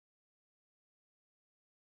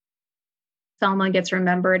Selma gets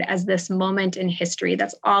remembered as this moment in history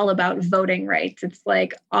that's all about voting rights. It's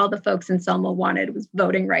like all the folks in Selma wanted was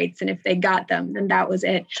voting rights. And if they got them, then that was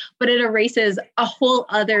it. But it erases a whole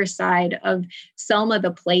other side of Selma,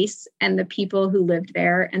 the place, and the people who lived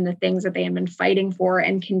there and the things that they had been fighting for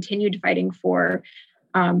and continued fighting for,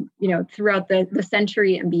 throughout the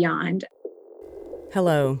century and beyond.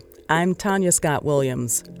 Hello, I'm Tanya Scott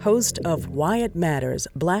Williams, host of Why It Matters,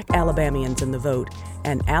 Black Alabamians in the Vote,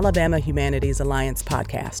 an Alabama Humanities Alliance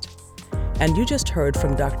podcast. And you just heard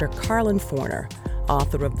from Dr. Carlin Forner,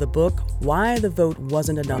 author of the book, Why the Vote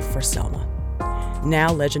Wasn't Enough for Selma.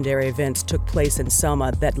 Now legendary events took place in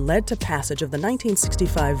Selma that led to passage of the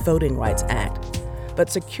 1965 Voting Rights Act. But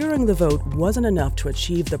securing the vote wasn't enough to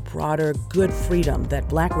achieve the broader good freedom that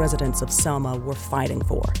Black residents of Selma were fighting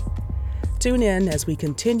for. Tune in as we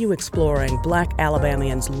continue exploring Black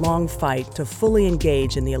Alabamians' long fight to fully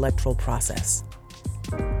engage in the electoral process.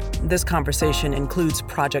 This conversation includes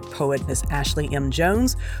project poet Miss Ashley M.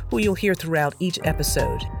 Jones, who you'll hear throughout each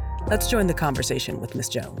episode. Let's join the conversation with Miss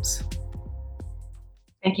Jones.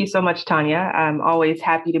 Thank you so much, Tanya. I'm always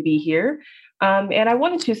happy to be here. And I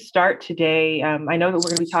wanted to start today. I know that we're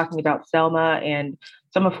going to be talking about Selma and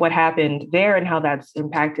some of what happened there and how that's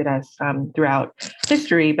impacted us throughout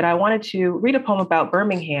history. But I wanted to read a poem about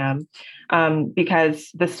Birmingham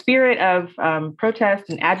because the spirit of protest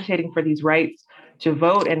and agitating for these rights to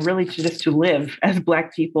vote and really to live as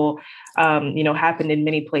Black people, happened in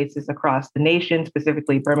many places across the nation,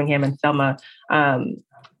 specifically Birmingham and Selma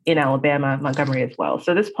in Alabama, Montgomery as well.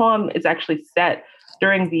 So this poem is actually set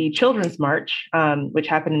during the Children's March, which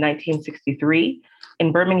happened in 1963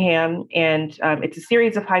 in Birmingham. And it's a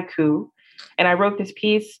series of haiku. And I wrote this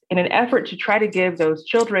piece in an effort to try to give those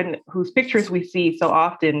children whose pictures we see so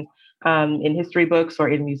often in history books or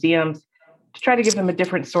in museums, to try to give them a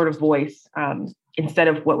different sort of voice instead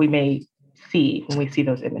of what we may see when we see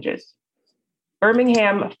those images.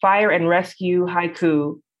 Birmingham Fire and Rescue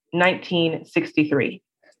Haiku, 1963.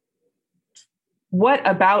 What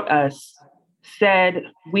about us said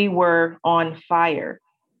we were on fire?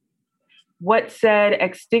 What said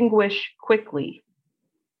extinguish quickly,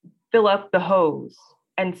 fill up the hose,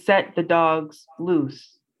 and set the dogs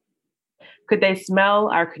loose? Could they smell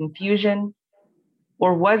our confusion,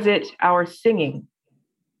 or was it our singing?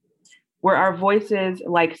 Were our voices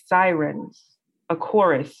like sirens, a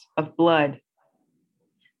chorus of blood?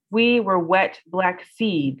 We were wet Black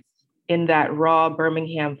seeds in that raw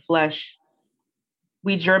Birmingham flesh.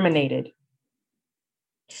 We germinated.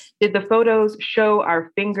 Did the photos show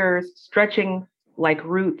our fingers stretching like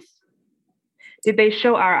roots? Did they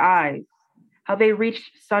show our eyes, how they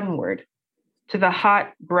reached sunward to the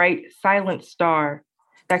hot, bright, silent star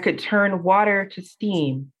that could turn water to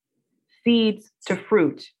steam, seeds to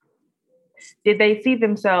fruit? Did they see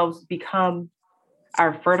themselves become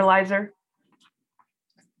our fertilizer?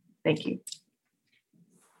 Thank you.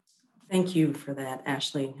 Thank you for that,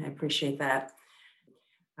 Ashley. I appreciate that.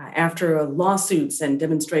 After lawsuits and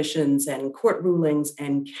demonstrations and court rulings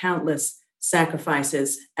and countless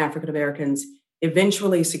sacrifices, African Americans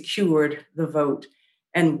eventually secured the vote.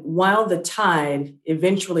 And while the tide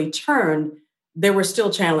eventually turned, there were still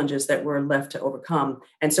challenges that were left to overcome.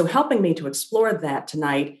 And so helping me to explore that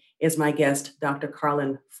tonight is my guest, Dr.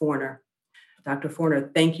 Carlin Forner. Dr. Forner,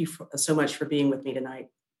 thank you so much for being with me tonight.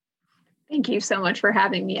 Thank you so much for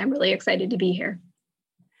having me. I'm really excited to be here.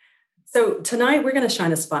 So tonight we're going to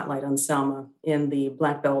shine a spotlight on Selma in the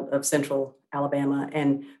Black Belt of Central Alabama.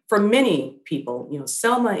 And for many people,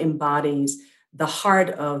 Selma embodies the heart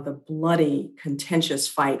of the bloody, contentious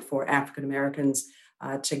fight for African Americans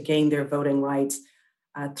to gain their voting rights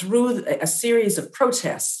through a series of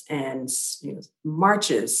protests and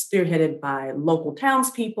marches spearheaded by local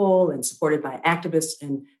townspeople and supported by activists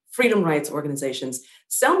and freedom rights organizations.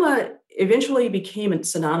 Selma eventually became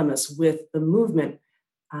synonymous with the movement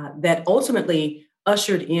that ultimately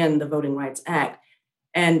ushered in the Voting Rights Act.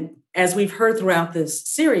 And as we've heard throughout this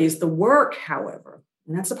series, the work, however,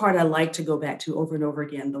 and that's the part I like to go back to over and over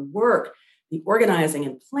again, the work, the organizing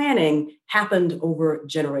and planning happened over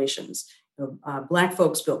generations. Black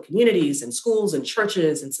folks built communities and schools and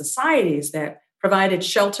churches and societies that provided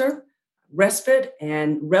shelter, respite,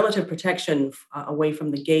 and relative protection away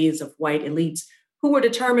from the gaze of white elites who were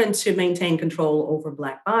determined to maintain control over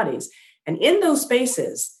Black bodies. And in those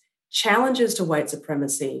spaces, challenges to white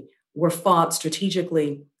supremacy were fought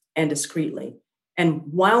strategically and discreetly. And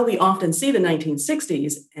while we often see the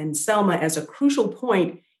 1960s and Selma as a crucial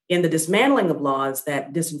point in the dismantling of laws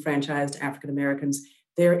that disenfranchised African Americans,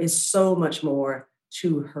 there is so much more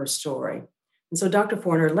to her story. And so, Dr.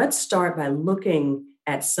 Forner, let's start by looking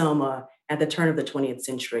at Selma at the turn of the 20th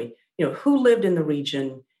century. who lived in the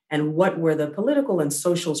region and what were the political and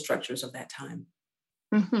social structures of that time?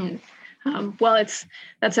 Mm-hmm. Well,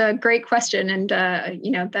 that's a great question, and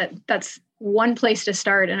that's one place to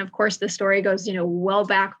start. And of course, the story goes well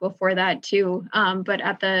back before that too. But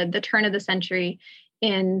at the turn of the century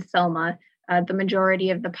in Selma, the majority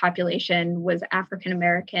of the population was African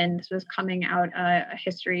American. This was coming out a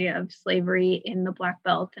history of slavery in the Black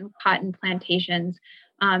Belt and cotton plantations.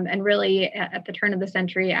 And really, at the turn of the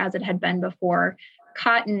century, as it had been before,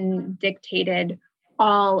 cotton dictated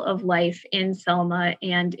all of life in Selma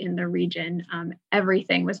and in the region.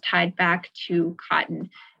 Everything was tied back to cotton.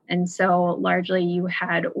 And so largely you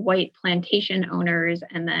had white plantation owners,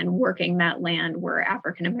 and then working that land were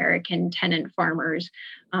African-American tenant farmers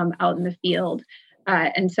out in the field.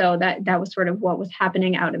 And so that was sort of what was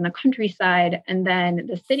happening out in the countryside. And then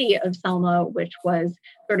the city of Selma, which was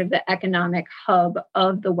sort of the economic hub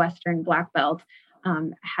of the Western Black Belt,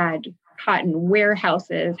 had cotton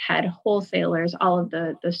warehouses, had wholesalers, all of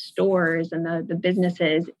the stores and the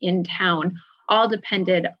businesses in town all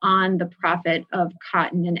depended on the profit of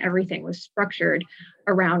cotton, and everything was structured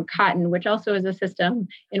around cotton, which also is a system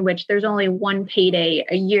in which there's only one payday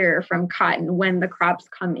a year from cotton when the crops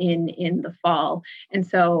come in the fall. And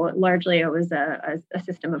so largely it was a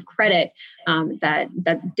system of credit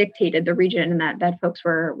that dictated the region and that folks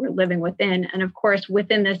were living within. And of course,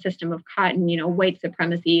 within this system of cotton, white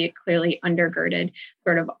supremacy clearly undergirded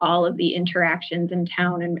sort of all of the interactions in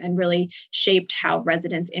town and really shaped how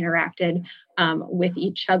residents interacted with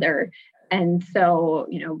each other. And so,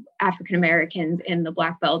 African Americans in the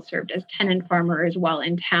Black Belt served as tenant farmers, while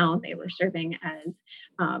in town they were serving as,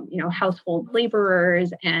 household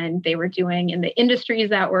laborers, and they were doing in the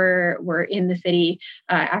industries that were in the city.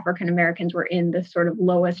 African Americans were in the sort of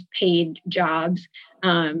lowest paid jobs,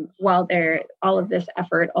 while all of this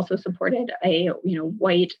effort also supported a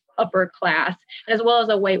white upper class as well as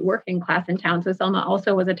a white working class in town. So Selma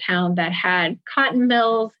also was a town that had cotton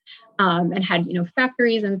mills. And had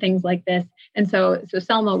factories and things like this. And so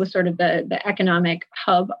Selma was sort of the economic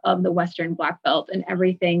hub of the Western Black Belt, and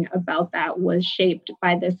everything about that was shaped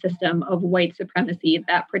by this system of white supremacy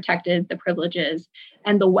that protected the privileges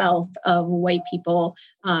and the wealth of white people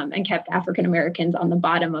and kept African Americans on the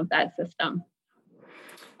bottom of that system.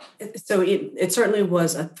 So it certainly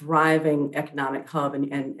was a thriving economic hub.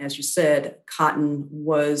 And as you said, cotton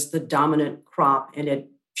was the dominant crop, and it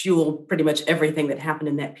fueled pretty much everything that happened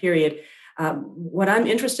in that period. What I'm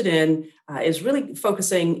interested in is really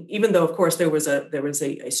focusing, even though, of course, there was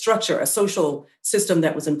a structure, a social system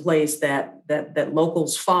that was in place that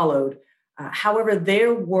locals followed. However,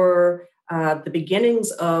 there were the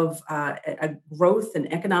beginnings of a growth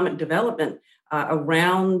and economic development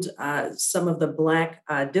around some of the Black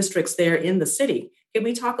districts there in the city. Can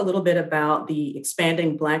we talk a little bit about the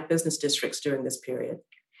expanding Black business districts during this period?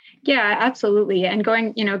 Yeah, absolutely. And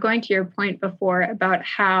going to your point before about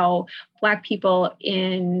how Black people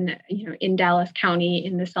in Dallas County,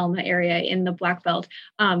 in the Selma area, in the Black Belt,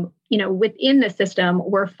 within the system,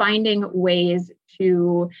 were finding ways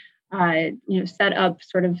to set up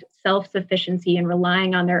sort of self-sufficiency and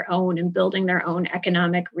relying on their own and building their own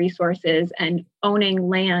economic resources and owning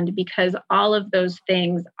land, because all of those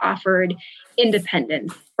things offered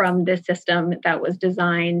independence from this system that was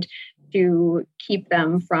designed to keep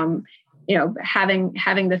them from, having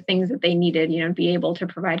the things that they needed, be able to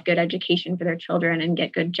provide good education for their children and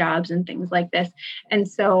get good jobs and things like this. And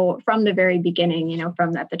so from the very beginning,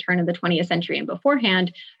 from at the turn of the 20th century and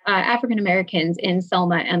beforehand, African Americans in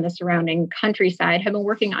Selma and the surrounding countryside have been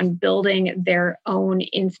working on building their own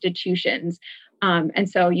institutions. And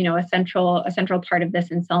so, a central part of this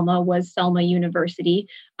in Selma was Selma University,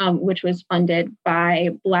 which was funded by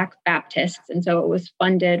Black Baptists. And so it was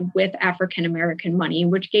funded with African American money,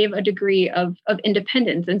 which gave a degree of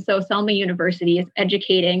independence. And so Selma University is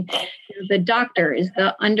educating the doctors,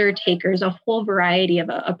 the undertakers, a whole variety of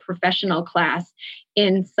a professional class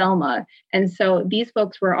in Selma. And so these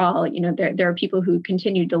folks were all, there are people who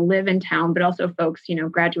continued to live in town, but also folks,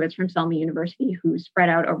 graduates from Selma University who spread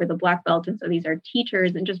out over the Black Belt. And so these are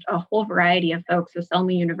teachers and just a whole variety of folks. So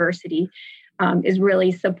Selma University is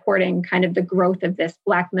really supporting kind of the growth of this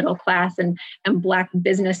Black middle class and Black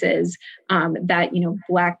businesses that,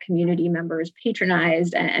 Black community members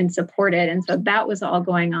patronized and supported. And so that was all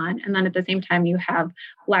going on. And then at the same time, you have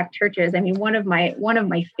Black churches. I mean, one of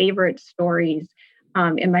my favorite stories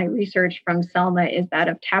in my research from Selma is that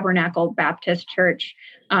of Tabernacle Baptist Church,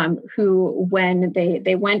 who, when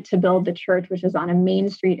they went to build the church, which is on a main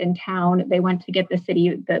street in town, they went to get the city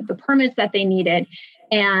the permits that they needed.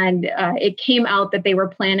 And it came out that they were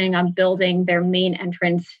planning on building their main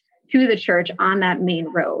entrance to the church on that main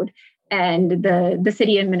road. And the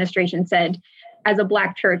city administration said, as a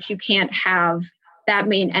Black church, you can't have that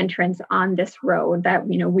main entrance on this road, that,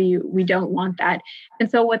 we don't want that.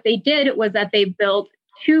 And so what they did was that they built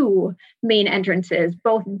two main entrances,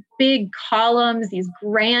 both big columns, these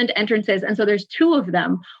grand entrances. And so there's two of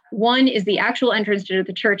them. One is the actual entrance to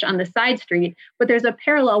the church on the side street, but there's a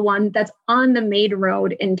parallel one that's on the main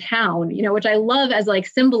road in town, which I love as like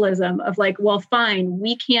symbolism of like, well, fine,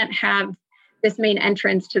 we can't have this main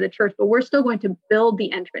entrance to the church, but we're still going to build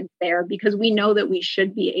the entrance there because we know that we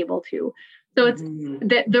should be able to. So it's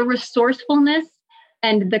the resourcefulness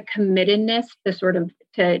and the committedness to sort of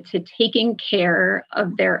to taking care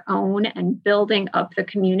of their own and building up the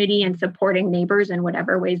community and supporting neighbors in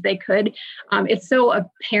whatever ways they could. It's so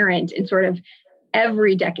apparent in sort of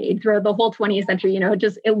every decade throughout the whole 20th century.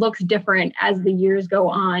 It looks different as the years go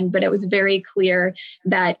on, but it was very clear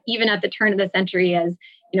that even at the turn of the century, as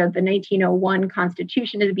the 1901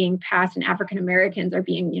 Constitution is being passed and African Americans are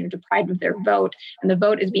being, deprived of their vote, and the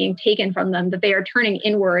vote is being taken from them, that they are turning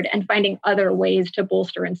inward and finding other ways to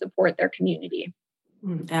bolster and support their community.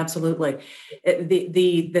 Absolutely.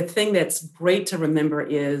 The thing that's great to remember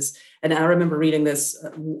is, and I remember reading this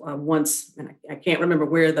once, and I can't remember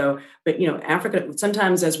where though, but Africa,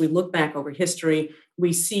 sometimes as we look back over history,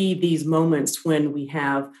 we see these moments when we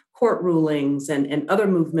have court rulings and other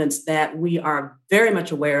movements that we are very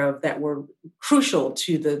much aware of that were crucial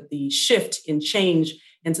to the shift in change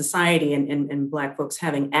in society and Black folks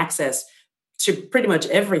having access to pretty much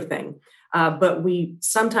everything. But we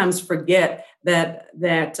sometimes forget that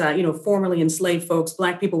formerly enslaved folks,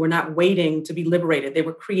 Black people, were not waiting to be liberated. They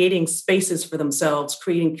were creating spaces for themselves,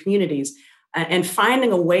 creating communities, and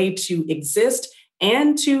finding a way to exist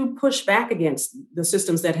and to push back against the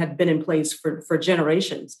systems that had been in place for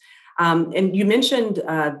generations. And you mentioned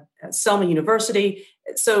Selma University.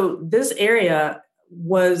 So this area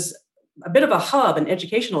was a bit of a hub, an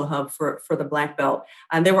educational hub for the Black Belt.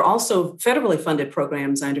 And there were also federally funded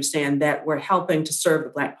programs, I understand, that were helping to serve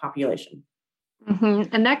the Black population. Mm-hmm.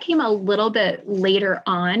 And that came a little bit later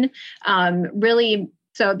on, really.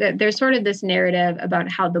 So there's sort of this narrative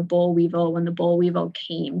about how when the boll weevil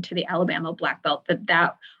came to the Alabama Black Belt,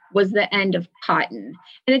 that was the end of cotton.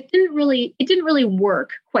 And it didn't really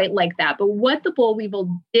work quite like that. But what the boll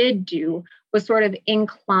weevil did do was sort of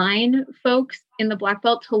incline folks in the Black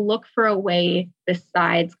Belt to look for a way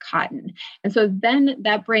besides cotton. And so then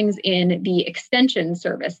that brings in the extension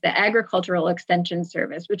service, the agricultural extension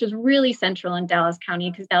service, which is really central in Dallas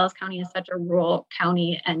County because Dallas County is such a rural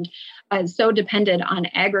county and so dependent on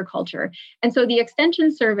agriculture. And so the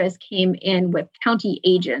extension service came in with county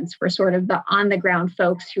agents for sort of the on-the-ground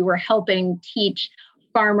folks who were helping teach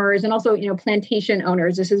farmers and also, plantation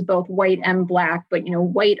owners. This is both white and Black, but,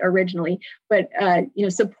 white originally, but,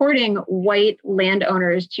 supporting white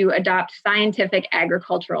landowners to adopt scientific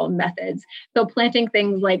agricultural methods. So planting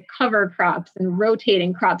things like cover crops and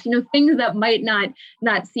rotating crops, things that might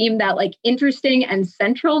not seem that like interesting and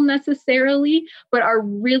central necessarily, but are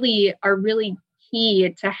really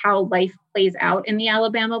key to how life plays out in the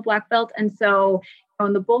Alabama Black Belt. And so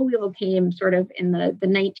when the boll weevil came sort of in the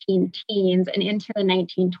 19-teens and into the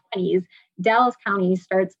 1920s, Dallas County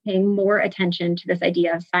starts paying more attention to this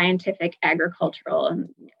idea of scientific agriculture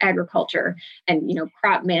and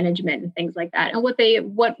crop management and things like that. And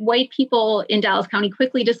what white people in Dallas County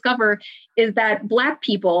quickly discover is that Black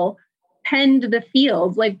people tend the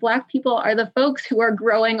fields. Like Black people are the folks who are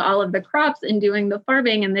growing all of the crops and doing the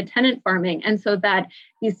farming and the tenant farming. And so that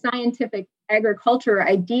these scientific agriculture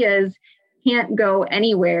ideas can't go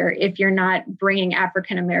anywhere if you're not bringing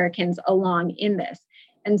African Americans along in this.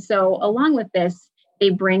 And so along with this, they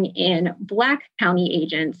bring in Black county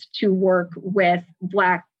agents to work with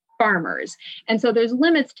Black farmers. And so there's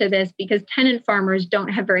limits to this because tenant farmers don't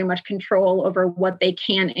have very much control over what they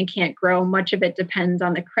can and can't grow. Much of it depends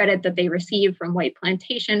on the credit that they receive from white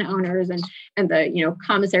plantation owners and the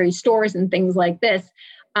commissary stores and things like this.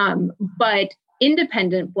 But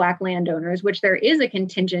independent Black landowners, which there is a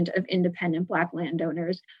contingent of independent Black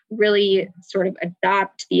landowners, really sort of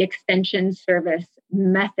adopt the extension service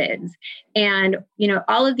methods. And,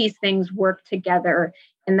 all of these things work together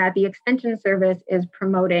in that the extension service is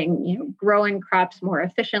promoting, growing crops more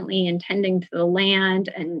efficiently and tending to the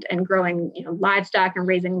land and growing, livestock and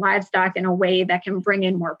raising livestock in a way that can bring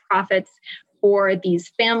in more profits for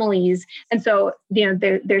these families. And so,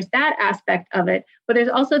 there's that aspect of it, But there's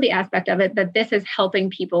also the aspect of it that this is helping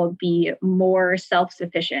people be more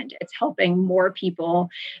self-sufficient. It's helping more people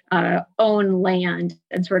own land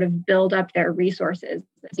and sort of build up their resources.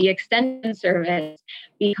 The Extension Service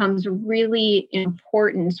becomes really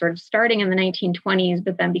important, sort of starting in the 1920s,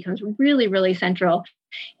 but then becomes really, really central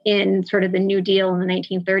in sort of the New Deal in the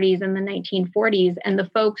 1930s and the 1940s. And the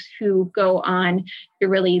folks who go on to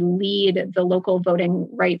really lead the local voting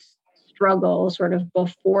rights struggle sort of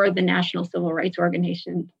before the national civil rights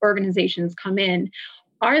organizations come in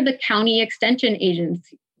are the county extension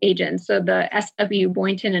agents. So the S.W.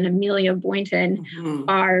 Boynton and Amelia Boynton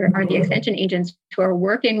are the extension agents who are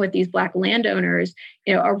working with these Black landowners,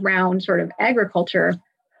 around sort of agriculture,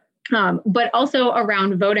 but also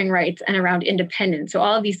around voting rights and around independence. So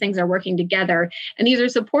all of these things are working together, and these are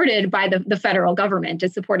supported by the federal government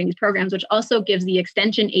is supporting these programs, which also gives the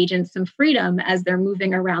extension agents some freedom as they're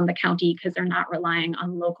moving around the county because they're not relying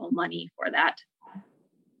on local money for that.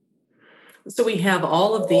 So we have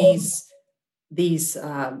all of this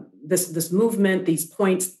movement, these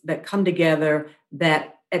points that come together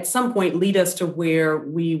that at some point lead us to where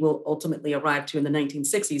we will ultimately arrive to in the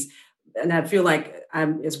 1960s. And I feel like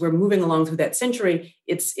as we're moving along through that century,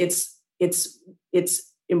 it's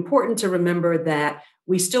important to remember that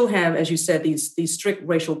we still have, as you said, these strict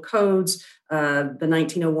racial codes, the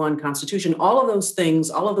 1901 Constitution, all of those things,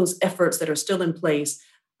 all of those efforts that are still in place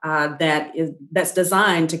that's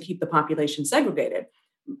designed to keep the population segregated.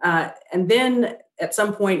 And then at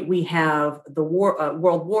some point we have the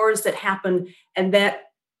world wars that happened, and that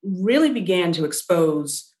really began to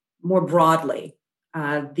expose more broadly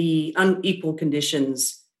the unequal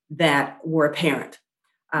conditions that were apparent.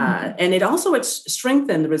 And it also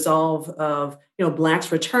strengthened the resolve of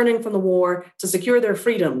Blacks returning from the war to secure their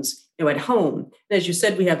freedoms at home. And as you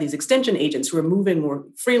said, we have these extension agents who are moving more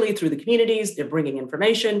freely through the communities. They're bringing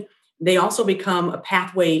information. They also become a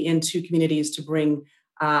pathway into communities to bring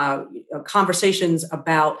conversations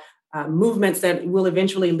about movements that will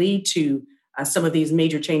eventually lead to some of these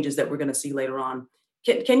major changes that we're going to see later on.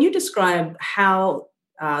 Can you describe how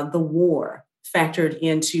the war factored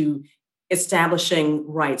into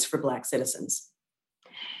establishing rights for Black citizens?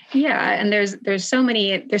 Yeah, and there's so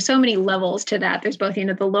many levels to that. There's both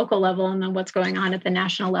the local level and then what's going on at the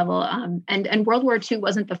national level. And World War II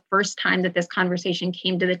wasn't the first time that this conversation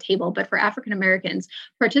came to the table, but for African Americans,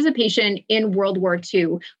 participation in World War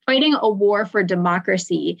II, fighting a war for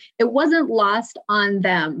democracy, it wasn't lost on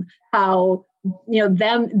them how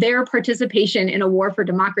their participation in a war for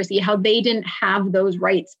democracy, how they didn't have those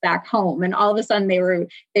rights back home. And all of a sudden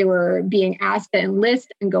they were being asked to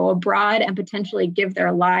enlist and go abroad and potentially give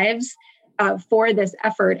their lives for this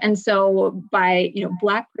effort. And so by,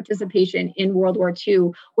 Black participation in World War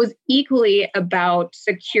II was equally about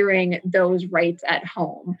securing those rights at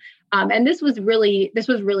home. And this was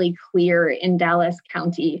really clear in Dallas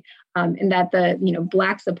County. In that the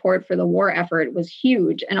Black support for the war effort was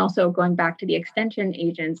huge. And also going back to the extension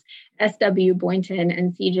agents, S.W. Boynton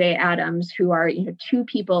and C.J. Adams, who are two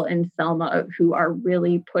people in Selma who are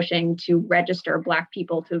really pushing to register Black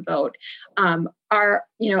people to vote, and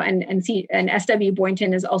S.W.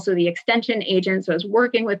 Boynton is also the extension agent, so is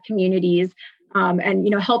working with communities. And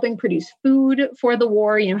helping produce food for the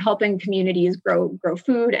war, helping communities grow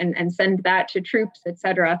food and send that to troops, et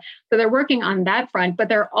cetera. So they're working on that front, but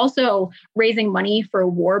they're also raising money for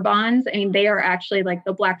war bonds. I mean, they are actually like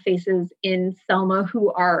the Black faces in Selma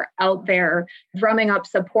who are out there drumming up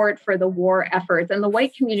support for the war efforts, and the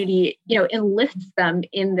white community, enlists them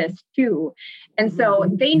in this too. And so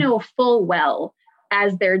they know full well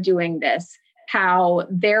as they're doing this how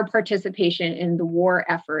their participation in the war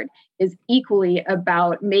effort is equally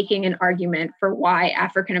about making an argument for why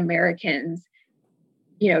African Americans,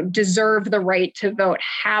 deserve the right to vote,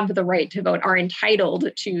 have the right to vote, are entitled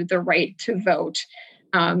to the right to vote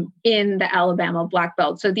in the Alabama Black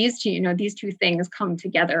Belt. So these two things come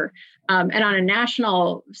together. And on a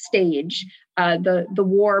national stage, the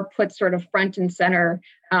war puts sort of front and center,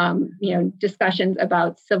 discussions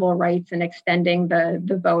about civil rights and extending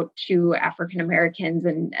the vote to African Americans,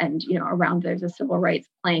 and around there's a civil rights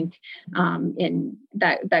plank in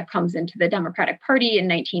that comes into the Democratic Party in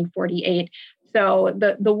 1948. So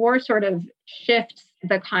the war sort of shifts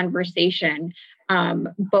the conversation,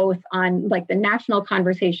 both on like the national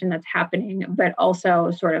conversation that's happening, but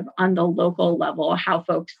also sort of on the local level,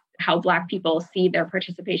 how Black people see their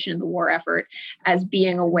participation in the war effort as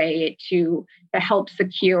being a way to help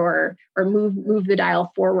secure or move the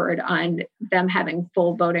dial forward on them having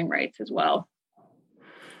full voting rights as well.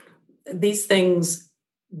 These things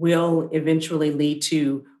will eventually lead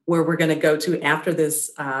to where we're going to go to after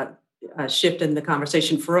this shift in the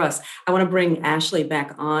conversation for us. I want to bring Ashley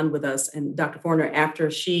back on with us, and Dr. Forner, after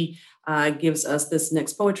she gives us this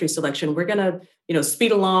next poetry selection, we're going to,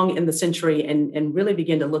 speed along in the century and really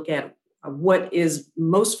begin to look at what is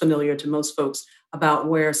most familiar to most folks about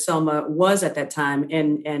where Selma was at that time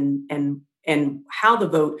and how the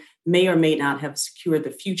vote may or may not have secured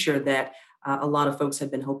the future that a lot of folks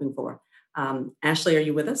have been hoping for. Ashley, are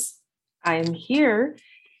you with us? I am here.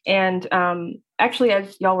 And actually,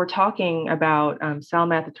 as y'all were talking about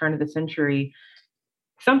Selma at the turn of the century,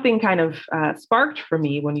 something kind of sparked for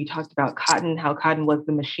me when you talked about cotton, how cotton was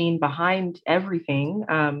the machine behind everything.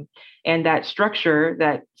 And that structure,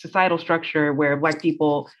 that societal structure where Black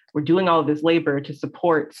people were doing all of this labor to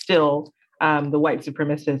support still the white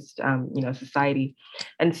supremacist, society.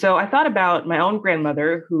 And so I thought about my own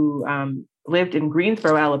grandmother who lived in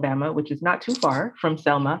Greensboro, Alabama, which is not too far from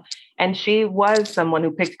Selma. And she was someone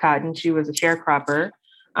who picked cotton. She was a sharecropper.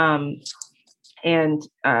 And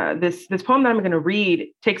this poem that I'm going to read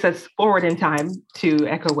takes us forward in time to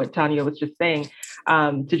echo what Tanya was just saying,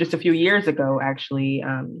 to just a few years ago, actually,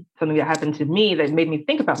 something that happened to me that made me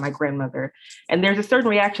think about my grandmother. And there's a certain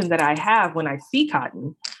reaction that I have when I see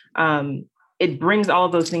cotton. It brings all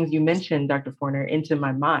of those things you mentioned, Dr. Forner, into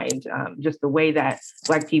my mind, just the way that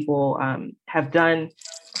Black people have done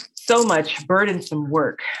so much burdensome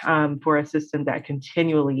work for a system that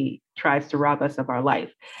continually tries to rob us of our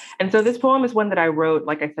life. And so this poem is one that I wrote,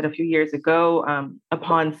 like I said, a few years ago,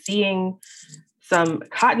 upon seeing some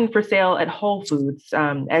cotton for sale at Whole Foods,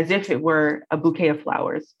 as if it were a bouquet of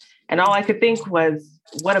flowers. And all I could think was,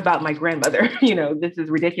 what about my grandmother? This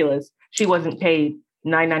is ridiculous. She wasn't paid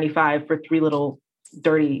 $9.95 for 3 little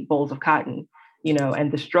dirty bowls of cotton,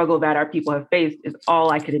 and the struggle that our people have faced is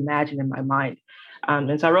all I could imagine in my mind.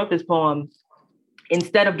 And so I wrote this poem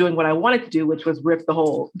instead of doing what I wanted to do, which was rip the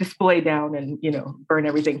whole display down and, burn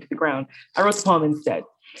everything to the ground. I wrote the poem instead.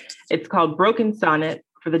 It's called Broken Sonnet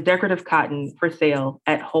for the Decorative Cotton for Sale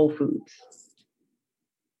at Whole Foods.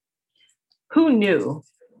 Who knew?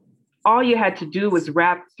 All you had to do was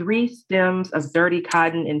wrap 3 stems of dirty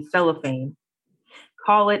cotton in cellophane,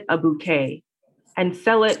 call it a bouquet, and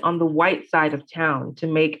sell it on the white side of town to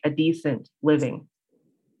make a decent living.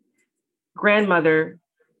 Grandmother,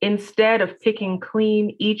 instead of picking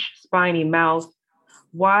clean each spiny mouth,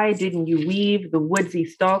 why didn't you weave the woodsy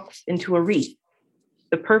stalks into a wreath,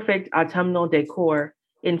 the perfect autumnal decor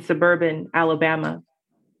in suburban Alabama?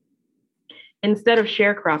 Instead of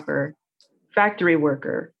sharecropper, factory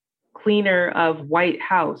worker, cleaner of white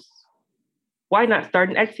house, why not start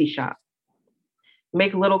an Etsy shop?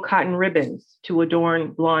 Make little cotton ribbons to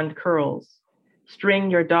adorn blonde curls. String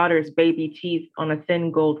your daughter's baby teeth on a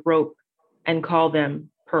thin gold rope and call them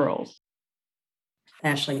pearls.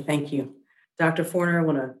 Ashley, thank you. Dr. Forner, I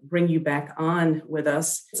want to bring you back on with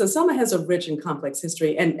us. So Selma has a rich and complex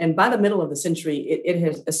history, and by the middle of the century, it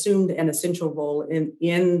has assumed an essential role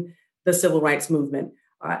in the civil rights movement.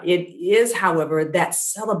 It is, however, that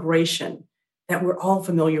celebration that we're all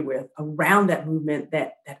familiar with around that movement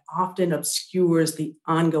that often obscures the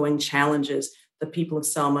ongoing challenges the people of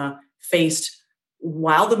Selma faced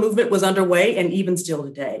while the movement was underway and even still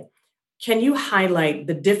today. Can you highlight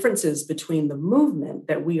the differences between the movement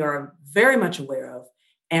that we are very much aware of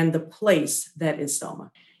and the place that is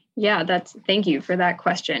Selma? Yeah, thank you for that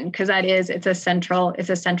question, because it's a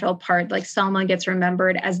central part. Like Selma gets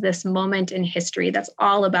remembered as this moment in history that's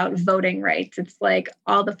all about voting rights. It's like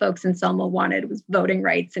all the folks in Selma wanted was voting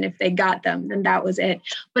rights. And if they got them, then that was it.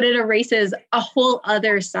 But it erases a whole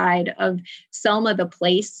other side of Selma, the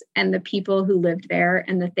place, and the people who lived there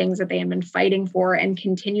and the things that they have been fighting for and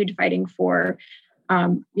continued fighting for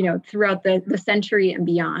throughout the century and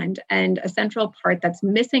beyond. And a central part that's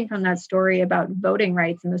missing from that story about voting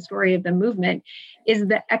rights and the story of the movement is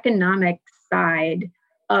the economic side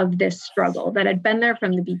of this struggle that had been there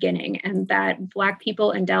from the beginning, and that Black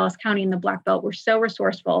people in Dallas County and the Black Belt were so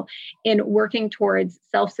resourceful in working towards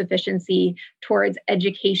self-sufficiency, towards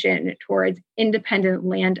education, towards independent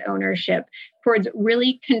land ownership, towards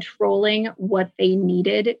really controlling what they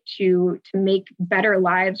needed to make better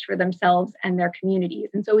lives for themselves and their communities.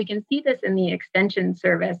 And so we can see this in the Extension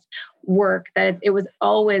Service work, that it was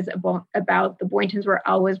always about the Boyntons were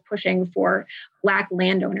always pushing for Black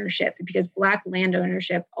land ownership, because Black land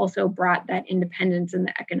ownership also brought that independence and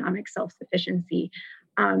the economic self-sufficiency.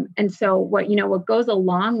 And so what goes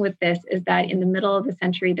along with this is that in the middle of the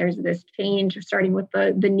century, there's this change starting with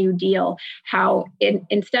the New Deal, how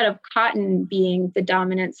instead of cotton being the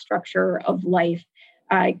dominant structure of life,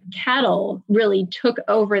 cattle really took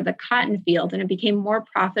over the cotton field, and it became more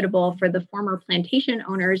profitable for the former plantation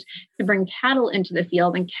owners to bring cattle into the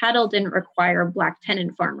field, and cattle didn't require Black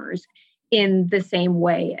tenant farmers in the same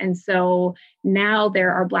way. And so now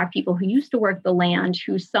there are Black people who used to work the land,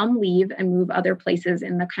 who some leave and move other places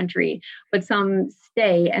in the country, but some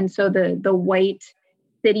stay. And so the white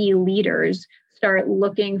city leaders start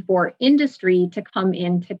looking for industry to come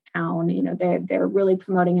into town. They're really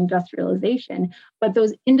promoting industrialization, but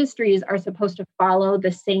those industries are supposed to follow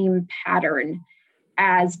the same pattern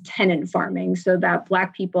as tenant farming, so that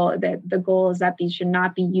Black people, that the goal is that these should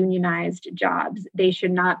not be unionized jobs. They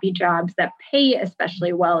should not be jobs that pay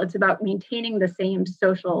especially well. It's about maintaining the same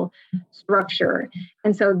social structure.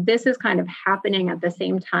 And so this is kind of happening at the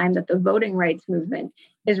same time that the voting rights movement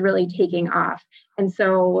is really taking off. And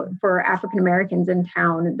so for African Americans in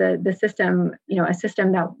town, the system, a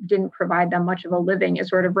system that didn't provide them much of a living is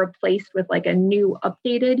sort of replaced with like a new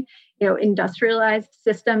updated, industrialized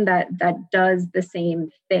system that does the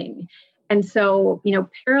same thing. And so,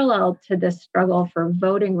 parallel to this struggle for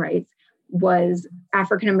voting rights was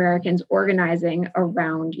African Americans organizing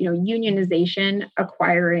around, unionization,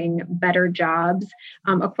 acquiring better jobs,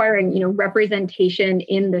 acquiring, representation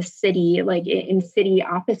in the city, like in city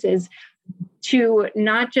offices, to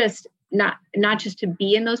not just to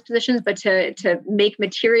be in those positions, but to make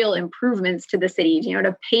material improvements to the city,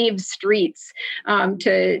 to pave streets,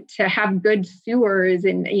 to have good sewers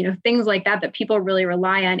and, things like that people really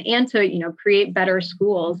rely on, and to, create better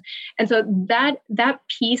schools. And so that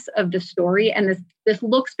piece of the story, and this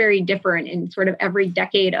looks very different in sort of every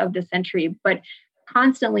decade of the century, but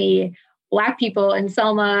constantly Black people in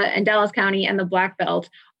Selma and Dallas County and the Black Belt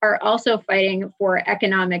are also fighting for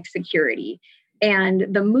economic security. And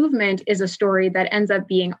the movement is a story that ends up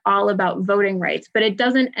being all about voting rights, but it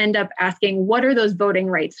doesn't end up asking, what are those voting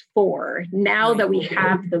rights for? Now that we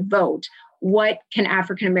have the vote, what can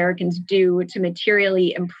African Americans do to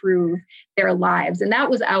materially improve their lives? And that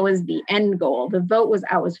was always the end goal. The vote was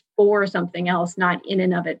always for something else, not in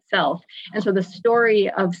and of itself. And so the story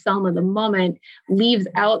of Selma the Moment leaves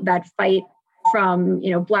out that fight from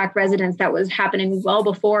Black residents that was happening well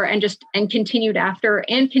before and continued after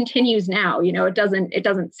and continues now. It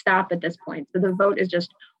doesn't stop at this point. So the vote is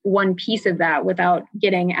just one piece of that, without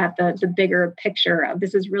getting at the bigger picture of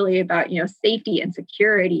this is really about safety and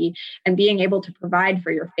security and being able to provide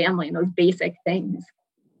for your family and those basic things.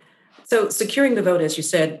 So securing the vote, as you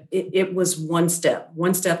said, it was one step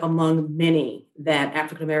among many that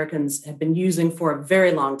African Americans have been using for a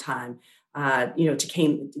very long time.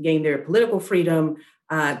 To gain their political freedom,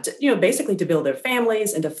 basically to build their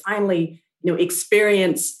families and to finally,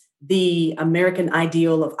 experience the American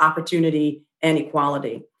ideal of opportunity and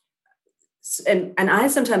equality. And I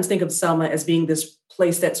sometimes think of Selma as being this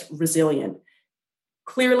place that's resilient.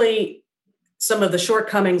 Clearly, some of the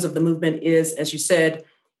shortcomings of the movement is, as you said,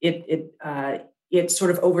 it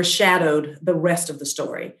sort of overshadowed the rest of the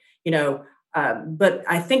story. But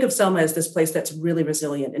I think of Selma as this place that's really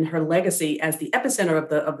resilient, and her legacy as the epicenter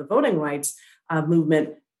of the voting rights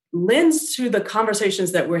movement lends to the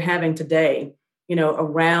conversations that we're having today,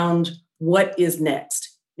 around what is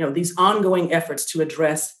next, these ongoing efforts to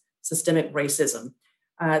address systemic racism.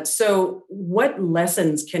 So what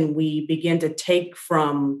lessons can we begin to take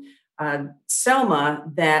from Selma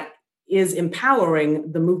that is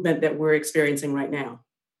empowering the movement that we're experiencing right now?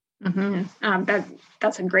 Mm-hmm.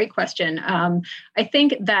 That's a great question. I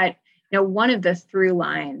think that one of the through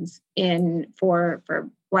lines for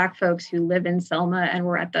Black folks who live in Selma and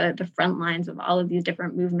were at the front lines of all of these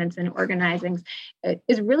different movements and organizings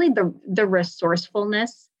is really the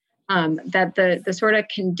resourcefulness that the sort of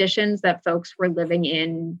conditions that folks were living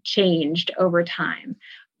in changed over time,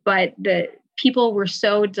 but the people were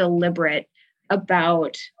so deliberate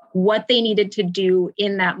about what they needed to do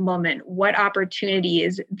in that moment, what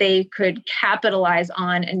opportunities they could capitalize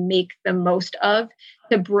on and make the most of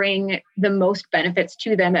to bring the most benefits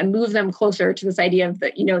to them and move them closer to this idea of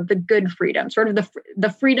the good freedom, sort of the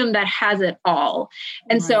freedom that has it all.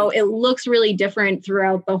 And right. So it looks really different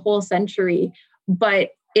throughout the whole century, but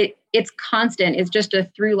it's constant. It's just a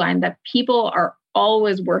through line that people are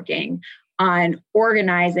always working on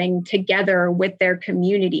organizing together with their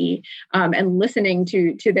community and listening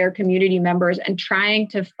to their community members and trying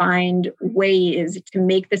to find ways to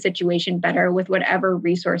make the situation better with whatever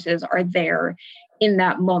resources are there in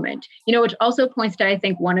that moment. Which also points to, I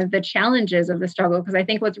think, one of the challenges of the struggle, because I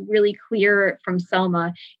think what's really clear from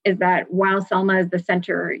Selma is that while Selma is the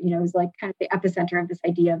center, is like kind of the epicenter of this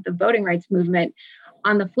idea of the voting rights movement,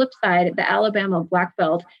 On the flip side, the Alabama Black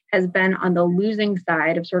Belt has been on the losing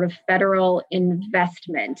side of sort of federal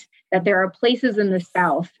investment, that there are places in the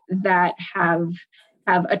South that have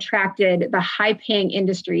attracted the high-paying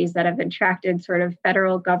industries that have attracted sort of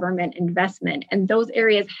federal government investment. And those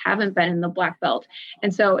areas haven't been in the Black Belt.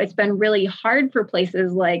 And so it's been really hard for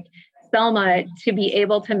places like Selma to be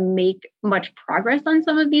able to make much progress on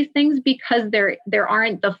some of these things because there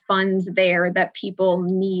aren't the funds there that people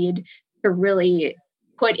need to really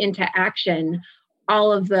put into action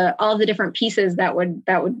all of the different pieces that would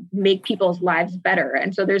make people's lives better.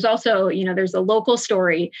 And so there's also, there's a local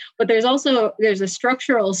story, but there's a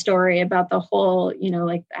structural story about the whole,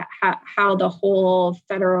 like how the whole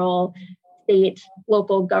federal, state,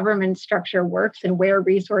 local government structure works and where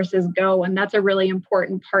resources go. And that's a really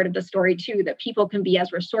important part of the story too, that people can be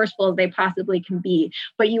as resourceful as they possibly can be,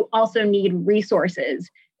 but you also need resources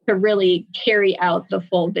to really carry out the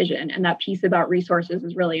full vision. And that piece about resources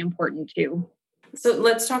is really important too. So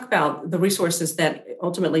let's talk about the resources that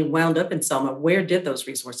ultimately wound up in Selma. Where did those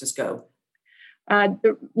resources go?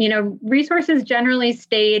 Resources generally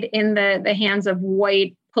stayed in the hands of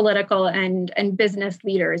white political and business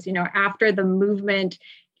leaders. After the movement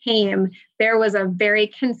came, there was a very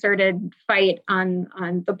concerted fight on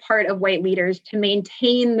the part of white leaders to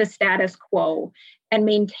maintain the status quo and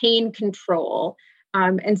maintain control.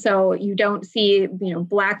 And so you don't see,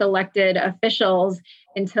 Black elected officials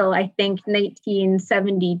until I think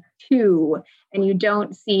 1972. And you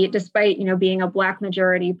don't see, despite, being a Black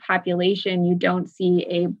majority population, you don't see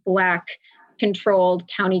a Black controlled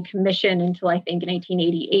county commission until I think in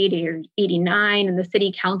 1888 or 89, and the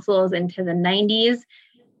city councils into the 90s.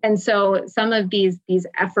 And so some of these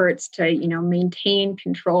efforts to, maintain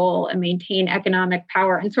control and maintain economic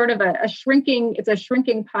power and sort of a shrinking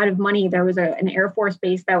pot of money. There was an Air Force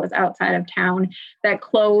base that was outside of town that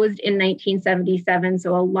closed in 1977.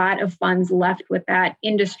 So a lot of funds left with that.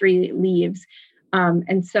 Industry leaves.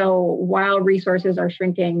 And so while resources are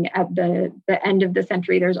shrinking at the end of the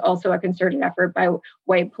century, there's also a concerted effort by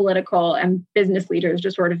white political and business leaders to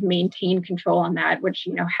sort of maintain control on that, which,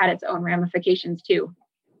 had its own ramifications too.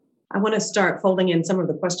 I want to start folding in some of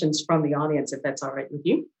the questions from the audience, if that's all right with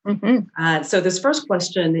you. Mm-hmm. So this first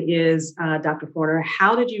question is, Dr. Forner,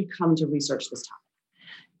 how did you come to research this topic?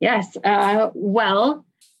 Yes. Well,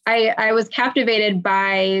 I was captivated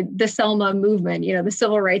by the Selma movement, the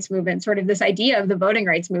civil rights movement, sort of this idea of the voting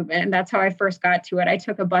rights movement. And that's how I first got to it. I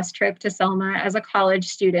took a bus trip to Selma as a college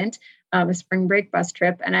student, a spring break bus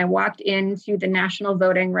trip, and I walked into the National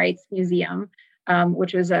Voting Rights Museum,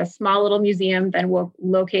 which was a small little museum then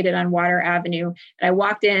located on Water Avenue. And I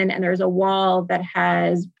walked in and there's a wall that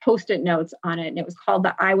has Post-it notes on it. And it was called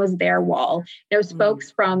the I Was There wall. There was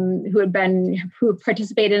folks who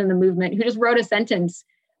participated in the movement, who just wrote a sentence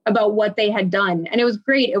about what they had done. And it was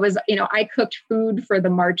great. It was, I cooked food for the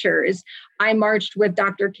marchers. I marched with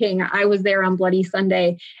Dr. King. I was there on Bloody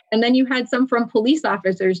Sunday. And then you had some from police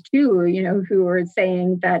officers too, who were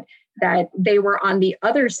saying that they were on the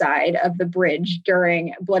other side of the bridge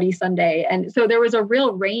during Bloody Sunday. And so there was a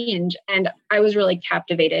real range. And I was really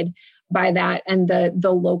captivated by that and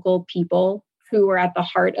the local people who were at the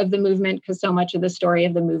heart of the movement, because so much of the story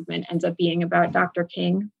of the movement ends up being about Dr.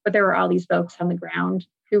 King. But there were all these folks on the ground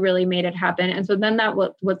who really made it happen. And so then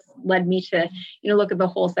what's led me to, look at the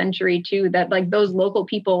whole century too, that like those local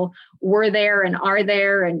people were there and are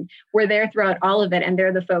there and were there throughout all of it. And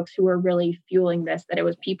they're the folks who were really fueling this, that it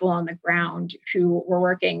was people on the ground who were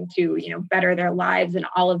working to, better their lives in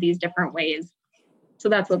all of these different ways. So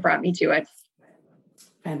that's what brought me to it.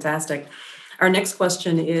 Fantastic. Our next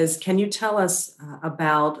question is, can you tell us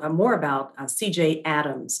more about C.J.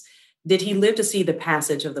 Adams? Did he live to see the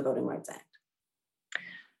passage of the Voting Rights Act?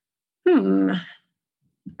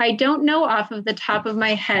 I don't know off of the top of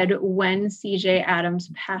my head when C.J.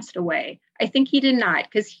 Adams passed away. I think he did not,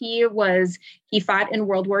 because he fought in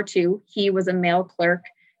World War II. He was a mail clerk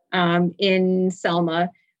in Selma,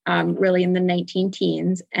 really in the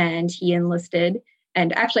 19-teens, and he enlisted.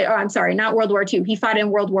 And actually, not World War II. He fought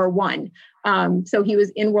in World War I. So he was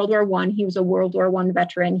in World War I. He was a World War I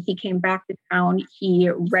veteran. He came back to town. He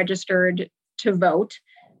registered to vote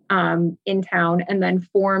in town and then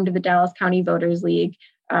formed the Dallas County Voters League.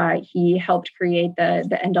 He helped create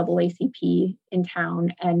the NAACP in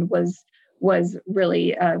town and was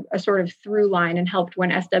really a sort of through line and helped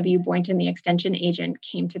when S.W. Boynton, the extension agent,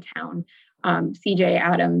 came to town. C.J.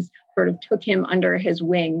 Adams sort of took him under his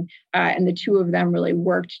wing, and the two of them really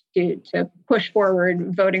worked to push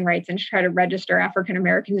forward voting rights and try to register African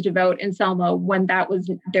Americans to vote in Selma when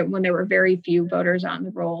there were very few voters on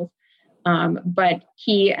the rolls. But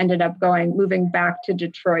he ended up moving back to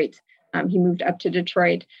Detroit He moved up to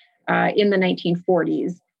Detroit in the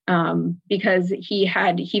 1940s because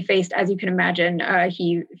he faced, as you can imagine,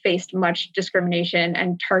 he faced much discrimination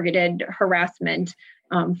and targeted harassment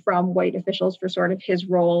from white officials for sort of his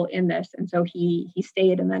role in this. And so he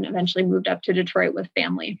stayed and then eventually moved up to Detroit with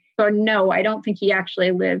family. So no, I don't think he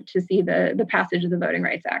actually lived to see the passage of the Voting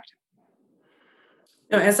Rights Act.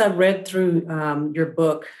 As I've read through your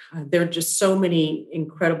book, there are just so many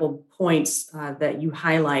incredible points that you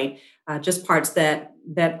highlight, just parts that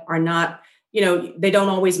are not, they don't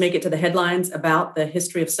always make it to the headlines about the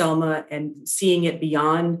history of Selma and seeing it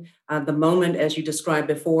beyond the moment, as you described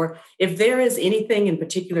before. If there is anything in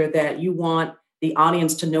particular that you want the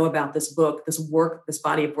audience to know about this book, this work, this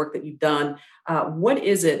body of work that you've done, what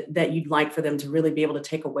is it that you'd like for them to really be able to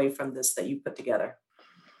take away from this that you put together?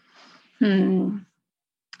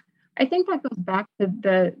 I think that goes back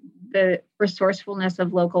to the resourcefulness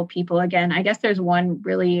of local people. Again, I guess there's one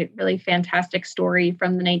really, really fantastic story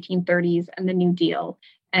from the 1930s and the New Deal.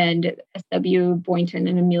 And S.W. Boynton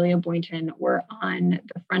and Amelia Boynton were on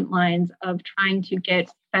the front lines of trying to get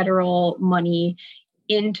federal money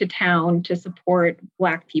into town to support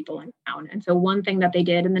Black people in town. And so one thing that they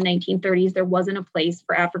did in the 1930s, there wasn't a place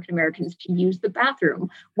for African Americans to use the bathroom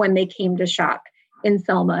when they came to shop in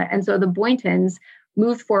Selma. And so the Boyntons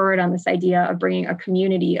moved forward on this idea of building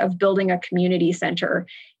a community center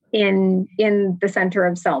in the center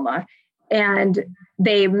of Selma. And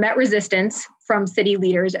they met resistance from city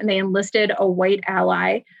leaders, and they enlisted a white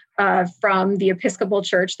ally from the Episcopal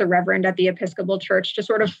Church, the Reverend at the Episcopal Church, to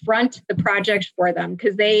sort of front the project for them,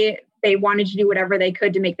 because they wanted to do whatever they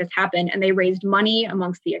could to make this happen. And they raised money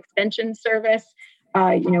amongst the Extension Service,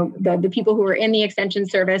 the people who were in the Extension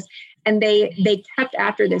Service. And they kept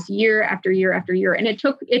after this year after year after year. And it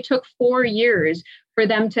took 4 years for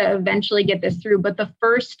them to eventually get this through. But the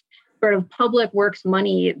first sort of public works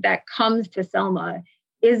money that comes to Selma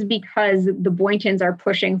is because the Boyntons are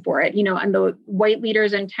pushing for it, and the white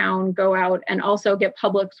leaders in town go out and also get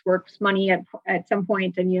public works money at some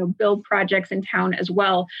point and, build projects in town as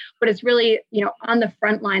well. But it's really, on the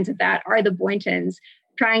front lines of that are the Boyntons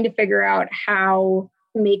trying to figure out how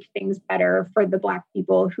to make things better for the Black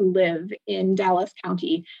people who live in Dallas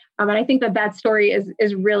County. And I think that story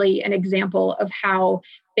is really an example of how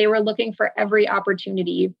they were looking for every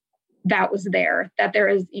opportunity that was there, that there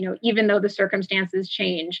is, even though the circumstances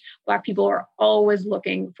change, Black people are always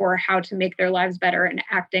looking for how to make their lives better and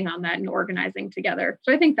acting on that and organizing together.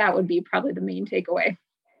 So I think that would be probably the main takeaway.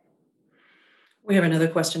 We have another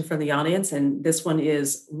question from the audience, and this one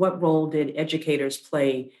is, what role did educators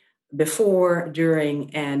play before,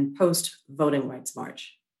 during, and post Voting Rights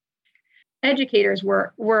March? Educators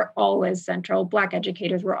were always central. Black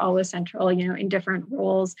educators were always central, in different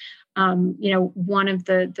roles. One of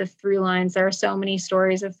the through lines, there are so many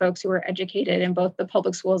stories of folks who were educated in both the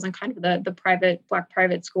public schools and kind of the private Black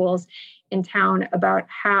private schools in town about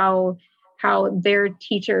how their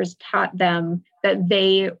teachers taught them that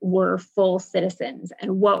they were full citizens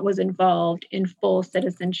and what was involved in full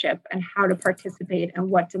citizenship and how to participate and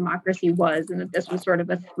what democracy was, and that this was sort of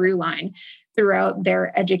a through line throughout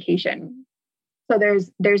their education. So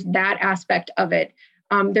there's that aspect of it.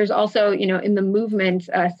 There's also, in the movement,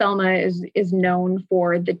 Selma is known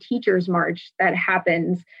for the Teachers March that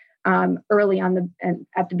happens early on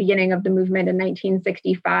at the beginning of the movement in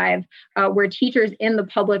 1965, where teachers in the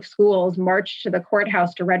public schools marched to the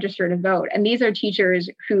courthouse to register to vote. And these are teachers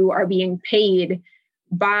who are being paid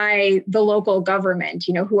by the local government,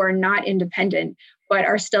 who are not independent, but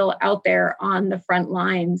are still out there on the front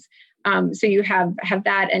lines. So you have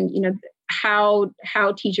that, and how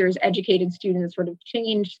teachers educated students sort of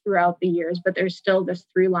changed throughout the years, but there's still this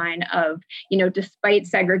through line of, despite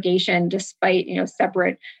segregation, despite,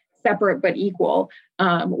 separate but equal,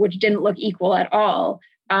 which didn't look equal at all.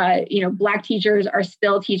 Black teachers are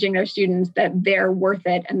still teaching their students that they're worth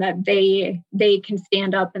it and that they can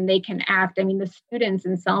stand up and they can act. I mean, the students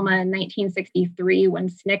in Selma in 1963, when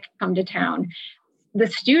SNCC come to town, the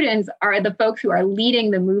students are the folks who are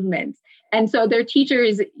leading the movements. And so their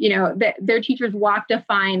teachers, their teachers walked a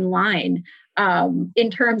fine line in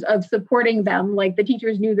terms of supporting them. Like, the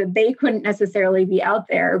teachers knew that they couldn't necessarily be out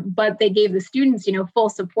there, but they gave the students, full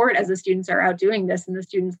support as the students are out doing this, and the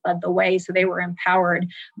students led the way. So they were empowered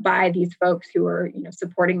by these folks who were,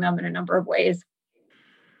 supporting them in a number of ways.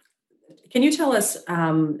 Can you tell us,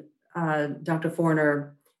 Dr.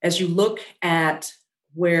 Forner, as you look at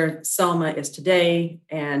where Selma is today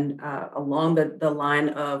and along the line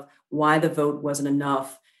of why the vote wasn't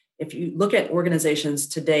enough, if you look at organizations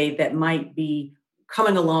today that might be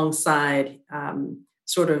coming alongside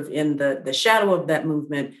sort of in the shadow of that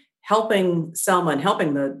movement, helping Selma and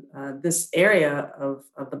helping this area of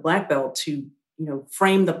the Black Belt to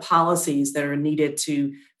frame the policies that are needed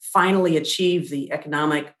to finally achieve the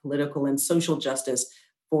economic, political, and social justice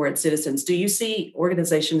for its citizens. Do you see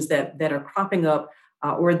organizations that are cropping up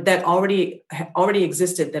or that already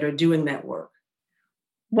existed that are doing that work?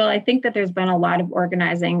 Well, I think that there's been a lot of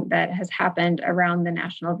organizing that has happened around the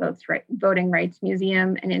National Voting Rights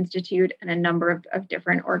Museum and Institute, and a number of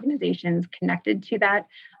different organizations connected to that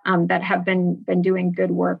that have been doing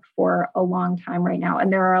good work for a long time right now. And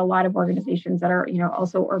there are a lot of organizations that are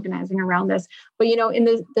also organizing around this. But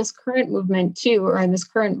in this current movement too, or in this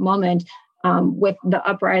current moment, with the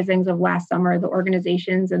uprisings of last summer, the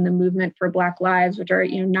organizations and the movement for Black Lives, which are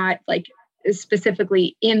not like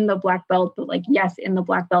specifically in the Black Belt, but yes, in the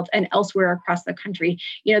Black Belt and elsewhere across the country.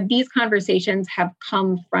 These conversations have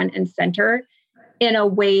come front and center in a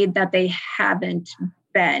way that they haven't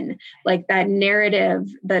been. Like that narrative,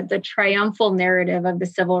 the triumphal narrative of the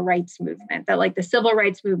civil rights movement, that the civil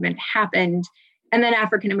rights movement happened and then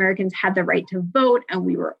African Americans had the right to vote and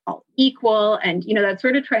we were all equal. And, that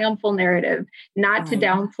sort of triumphal narrative, not to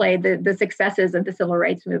downplay the successes of the civil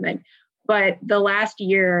rights movement. But the last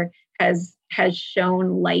year has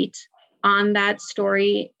shown light on that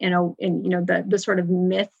story in the sort of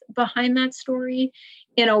myth behind that story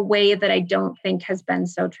in a way that I don't think has been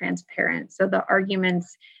so transparent. So the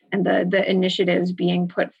arguments and the initiatives being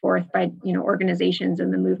put forth by organizations in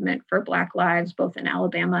the movement for Black Lives, both in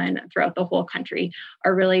Alabama and throughout the whole country,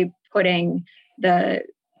 are really putting the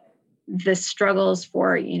struggles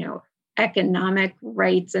for economic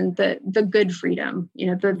rights and the good freedom,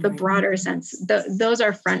 the broader sense. Those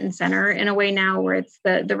are front and center in a way now, where it's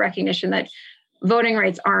the recognition that voting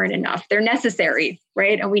rights aren't enough. They're necessary,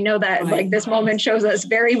 right? And we know that this moment shows us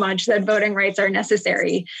very much that voting rights are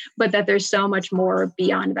necessary, but that there's so much more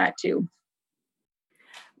beyond that too.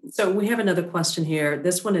 So we have another question here.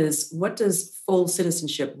 This one is, what does full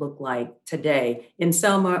citizenship look like today in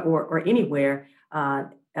Selma or anywhere?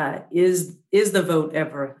 Is the vote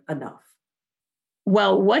ever enough?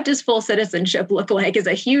 Well, what does full citizenship look like is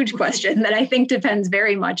a huge question that I think depends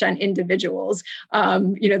very much on individuals.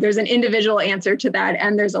 There's an individual answer to that,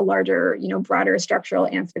 and there's a larger, broader structural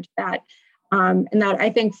answer to that. And that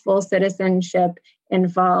I think full citizenship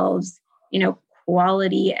involves,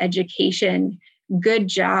 quality education, good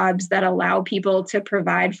jobs that allow people to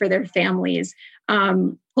provide for their families,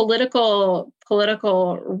 political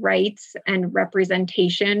rights and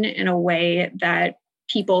representation in a way that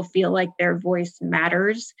people feel like their voice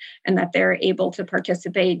matters and that they're able to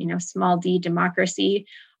participate, small d democracy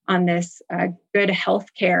on this, good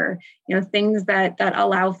healthcare, things that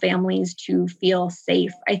allow families to feel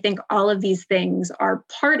safe. I think all of these things are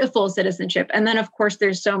part of full citizenship. And then, of course,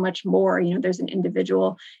 there's so much more, there's an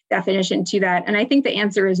individual definition to that. And I think the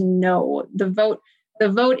answer is no. The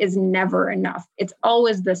vote is never enough. It's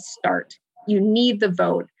always the start. You need the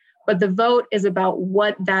vote. But the vote is about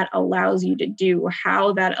what that allows you to do,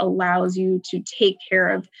 how that allows you to take care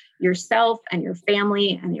of yourself and your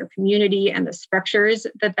family and your community and the structures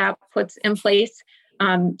that puts in place.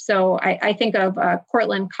 So I think of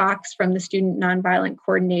Cortland Cox from the Student Nonviolent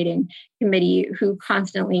Coordinating Committee, who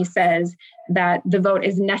constantly says that the vote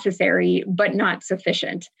is necessary, but not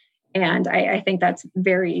sufficient. And I think that's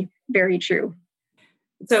very, very true.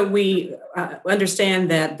 So we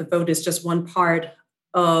understand that the vote is just one part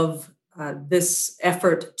of this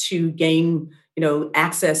effort to gain,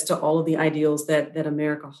 access to all of the ideals that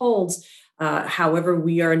America holds. However,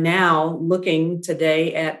 we are now looking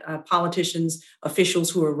today at politicians, officials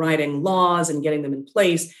who are writing laws and getting them in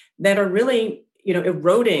place that are really,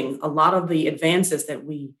 eroding a lot of the advances that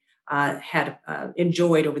we had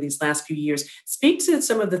enjoyed over these last few years. Speak to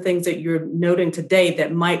some of the things that you're noting today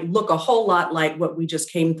that might look a whole lot like what we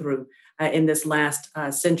just came through in this last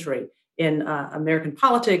century in American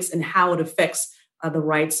politics and how it affects the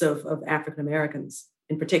rights of African Americans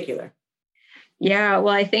in particular. Yeah,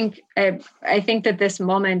 well, I think that this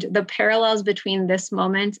moment, the parallels between this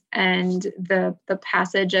moment and the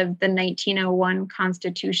passage of the 1901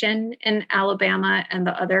 Constitution in Alabama and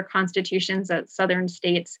the other constitutions that Southern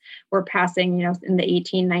states were passing, in the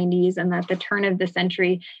 1890s and at the turn of the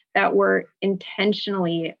century, that were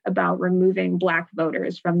intentionally about removing Black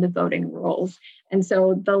voters from the voting rolls. And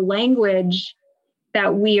so the language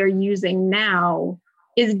that we are using now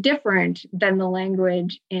is different than the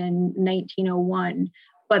language in 1901,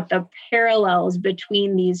 but the parallels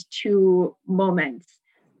between these two moments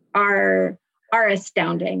are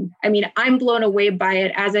astounding. I mean, I'm blown away by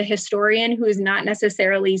it as a historian who is not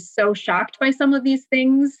necessarily so shocked by some of these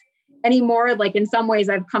things anymore. Like in some ways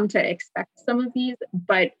I've come to expect some of these,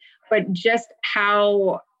 but just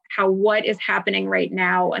how how what is happening right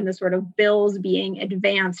now and the sort of bills being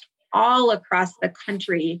advanced all across the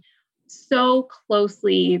country so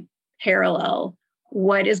closely parallel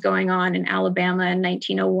what is going on in Alabama in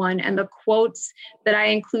 1901. And the quotes that I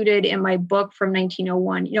included in my book from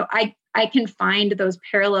 1901, I can find those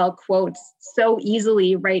parallel quotes so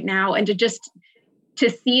easily right now. And to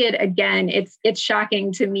see it again, it's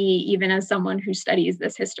shocking to me, even as someone who studies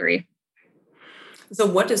this history. So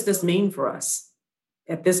what does this mean for us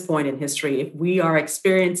at this point in history? If we are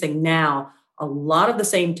experiencing now a lot of the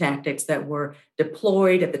same tactics that were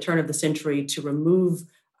deployed at the turn of the century to remove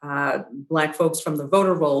Black folks from the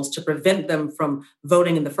voter rolls, to prevent them from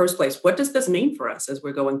voting in the first place, what does this mean for us as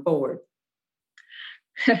we're going forward?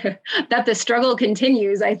 That the struggle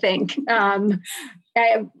continues, I think.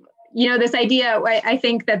 This idea, I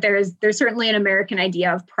think that there's certainly an American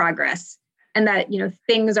idea of progress, and that,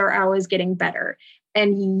 things are always getting better.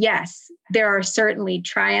 And yes, there are certainly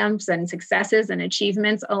triumphs and successes and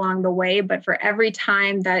achievements along the way, but for every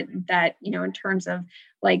time that in terms of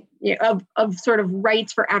of sort of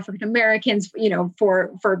rights for African Americans,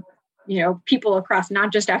 for people across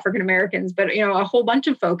not just African Americans, but a whole bunch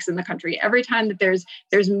of folks in the country, every time that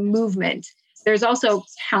there's movement, there's also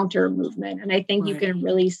counter movement. And I think you can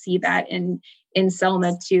really see that in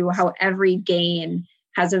Selma too, how every gain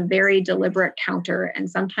has a very deliberate counter. And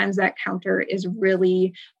sometimes that counter is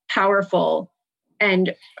really powerful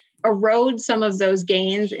and erode some of those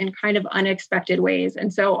gains in kind of unexpected ways.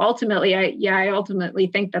 And so ultimately, I ultimately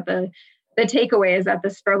think that the takeaway is that the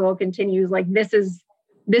struggle continues. Like this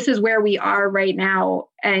is where we are right now.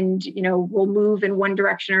 And, we'll move in one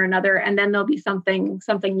direction or another, and then there'll be something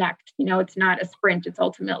next. It's not a sprint, it's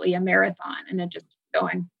ultimately a marathon, and it just keeps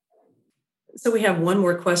going. So we have one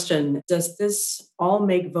more question. Does this all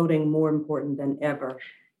make voting more important than ever?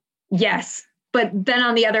 Yes. But then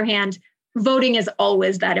on the other hand, voting is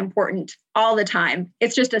always that important all the time.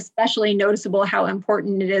 It's just especially noticeable how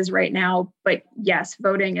important it is right now. But yes,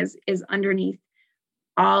 voting is underneath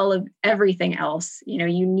all of everything else.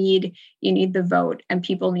 You need the vote, and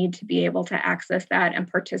people need to be able to access that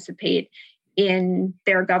and participate in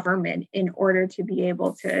their government in order to be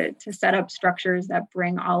able to set up structures that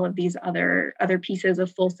bring all of these other pieces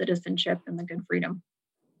of full citizenship and the good freedom.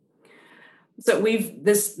 So we've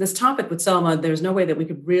this topic with Selma, there's no way that we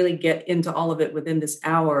could really get into all of it within this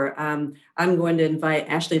hour. I'm going to invite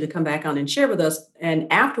Ashley to come back on and share with us.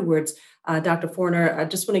 And afterwards, Dr. Forner, I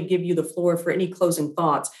just want to give you the floor for any closing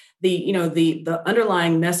thoughts. The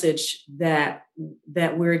underlying message that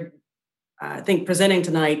we're, I think, presenting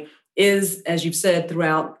tonight is, as you've said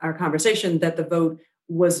throughout our conversation, that the vote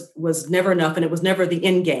was never enough, and it was never the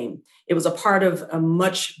end game. It was a part of a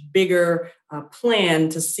much bigger plan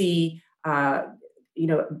to see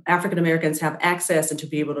African Americans have access and to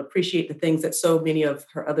be able to appreciate the things that so many of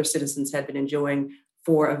her other citizens had been enjoying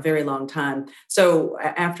for a very long time. So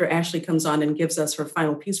after Ashley comes on and gives us her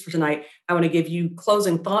final piece for tonight, I want to give you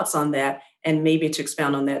closing thoughts on that, and maybe to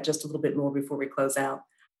expound on that just a little bit more before we close out.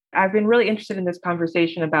 I've been really interested in this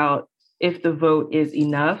conversation about if the vote is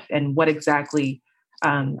enough and what exactly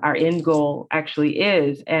our end goal actually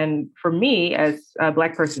is. And for me, as a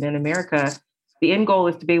Black person in America, the end goal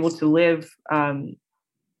is to be able to live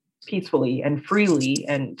peacefully and freely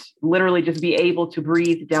and literally just be able to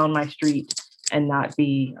breathe down my street and not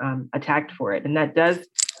be attacked for it. And that does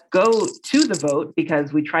go to the vote,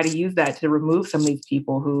 because we try to use that to remove some of these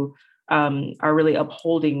people who are really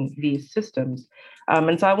upholding these systems.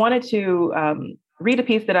 And so I wanted to read a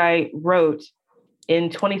piece that I wrote in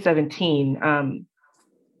 2017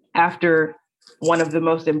 after one of the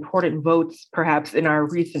most important votes, perhaps, in our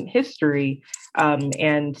recent history,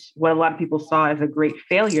 and what a lot of people saw as a great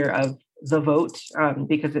failure of the vote,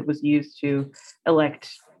 because it was used to elect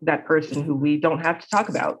that person who we don't have to talk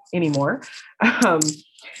about anymore. So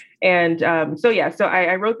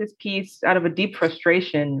I wrote this piece out of a deep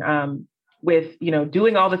frustration with,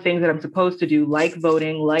 doing all the things that I'm supposed to do, like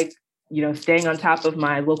voting, like, staying on top of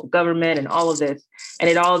my local government and all of this. And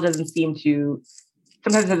it all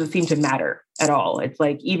sometimes doesn't seem to matter at all. It's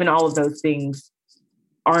like, even all of those things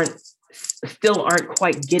aren't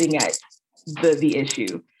quite getting at the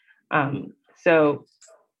issue. So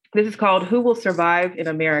this is called Who Will Survive in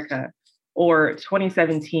America, or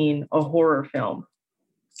 2017, a horror film.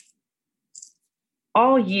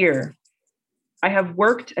 All year, I have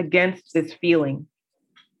worked against this feeling,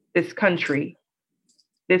 this country,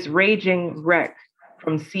 this raging wreck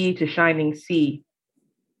from sea to shining sea.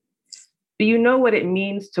 Do you know what it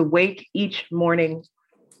means to wake each morning,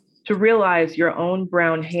 to realize your own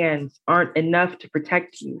brown hands aren't enough to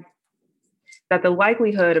protect you? That the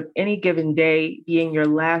likelihood of any given day being your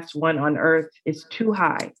last one on earth is too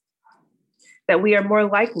high, that we are more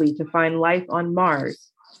likely to find life on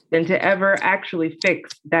Mars than to ever actually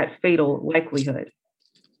fix that fatal likelihood.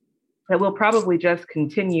 That we'll probably just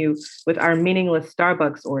continue with our meaningless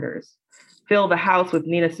Starbucks orders, fill the house with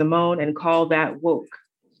Nina Simone and call that woke,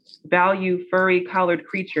 value furry collared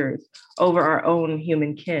creatures over our own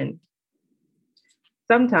human kin.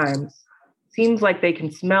 Sometimes, seems like they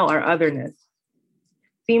can smell our otherness.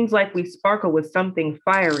 Seems like we sparkle with something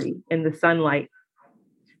fiery in the sunlight,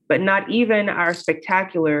 but not even our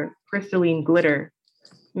spectacular crystalline glitter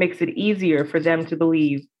makes it easier for them to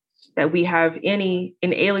believe that we have any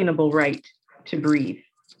inalienable right to breathe.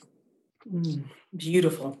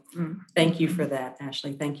 Beautiful. Thank you for that,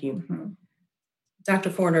 Ashley. Thank you.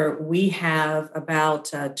 Dr. Forner, we have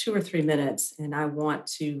about 2 or 3 minutes, and I want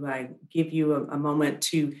to give you a moment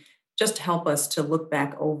to just help us to look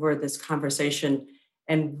back over this conversation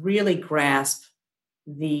and really grasp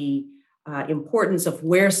the importance of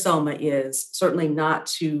where Selma is, certainly not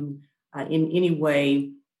to in any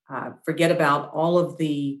way forget about all of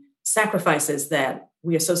the sacrifices that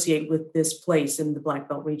we associate with this place in the Black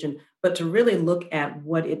Belt region, but to really look at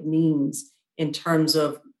what it means in terms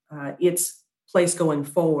of its place going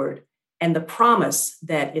forward and the promise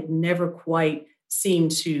that it never quite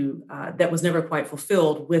seemed to, that was never quite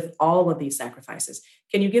fulfilled with all of these sacrifices.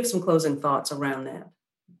 Can you give some closing thoughts around that?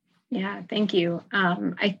 Yeah, thank you.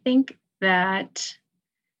 I think that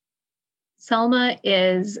Selma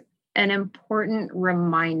is an important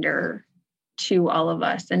reminder to all of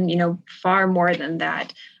us, and far more than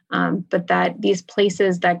that, but that these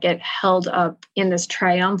places that get held up in this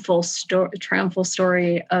triumphal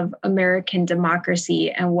story of American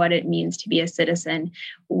democracy and what it means to be a citizen,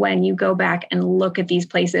 when you go back and look at these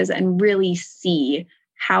places and really see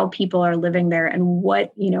how people are living there and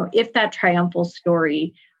what, if that triumphal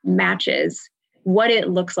story matches what it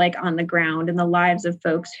looks like on the ground in the lives of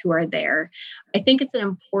folks who are there, I think it's an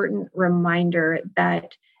important reminder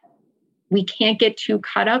that we can't get too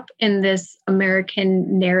caught up in this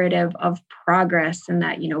American narrative of progress and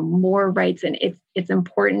that, more rights. And it's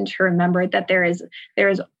important to remember that there is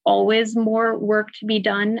always more work to be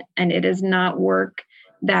done. And it is not work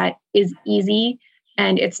that is easy.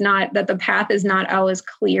 And it's not that the path is not always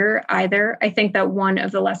clear either. I think that one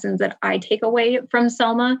of the lessons that I take away from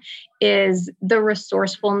Selma is the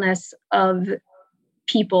resourcefulness of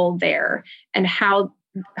people there and how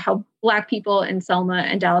Black people in Selma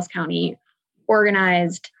and Dallas County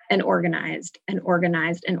organized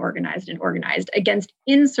against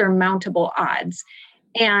insurmountable odds.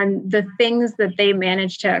 And the things that they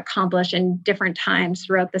managed to accomplish in different times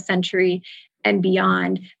throughout the century and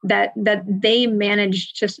beyond, that they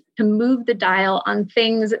managed to move the dial on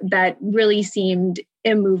things that really seemed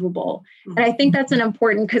immovable. And I think that's an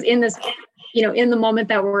important, because in this, in the moment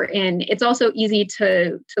that we're in, it's also easy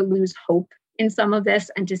to lose hope in some of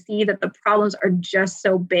this and to see that the problems are just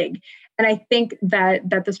so big. And I think that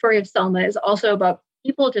the story of Selma is also about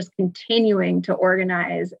people just continuing to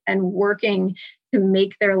organize and working to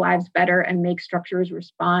make their lives better and make structures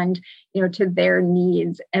respond, to their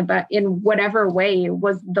needs, but in whatever way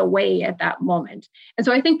was the way at that moment. And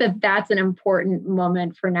so I think that that's an important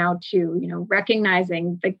moment for now too,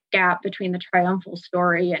 recognizing the gap between the triumphal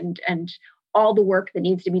story and all the work that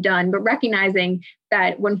needs to be done, but recognizing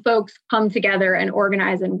that when folks come together and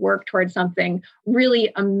organize and work towards something,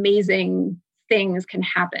 really amazing things can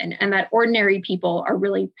happen, and that ordinary people are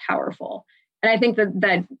really powerful. And I think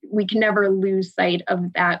that we can never lose sight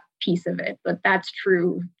of that piece of it, but that's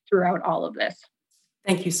true throughout all of this.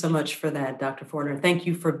 Thank you so much for that, Dr. Forner. Thank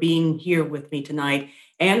you for being here with me tonight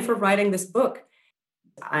and for writing this book.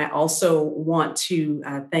 I also want to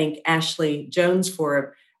thank Ashley Jones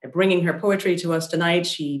for bringing her poetry to us tonight.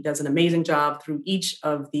 She does an amazing job through each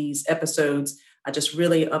of these episodes. Just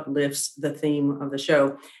really uplifts the theme of the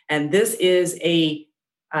show. And this is a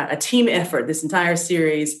team effort. This entire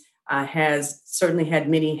series has certainly had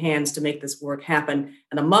many hands to make this work happen.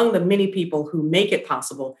 And among the many people who make it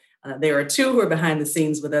possible, there are 2 who are behind the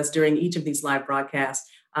scenes with us during each of these live broadcasts,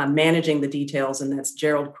 managing the details, and that's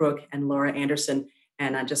Gerald Crook and Laura Anderson.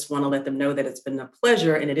 And I just want to let them know that it's been a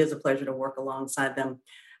pleasure, and it is a pleasure to work alongside them.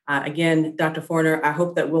 Again, Dr. Forner, I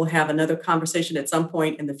hope that we'll have another conversation at some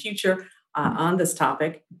point in the future on this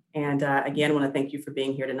topic. And again, I want to thank you for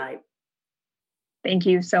being here tonight. Thank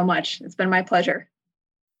you so much. It's been my pleasure.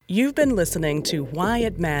 You've been listening to Why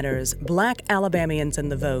It Matters, Black Alabamians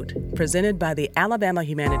and the Vote, presented by the Alabama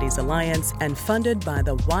Humanities Alliance and funded by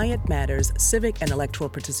the Why It Matters Civic and Electoral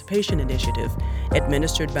Participation Initiative,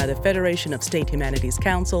 administered by the Federation of State Humanities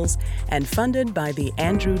Councils and funded by the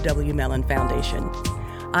Andrew W. Mellon Foundation.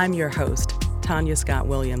 I'm your host, Tanya Scott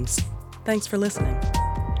Williams. Thanks for listening.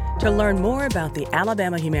 To learn more about the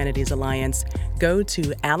Alabama Humanities Alliance, go to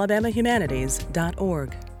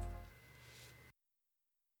alabamahumanities.org.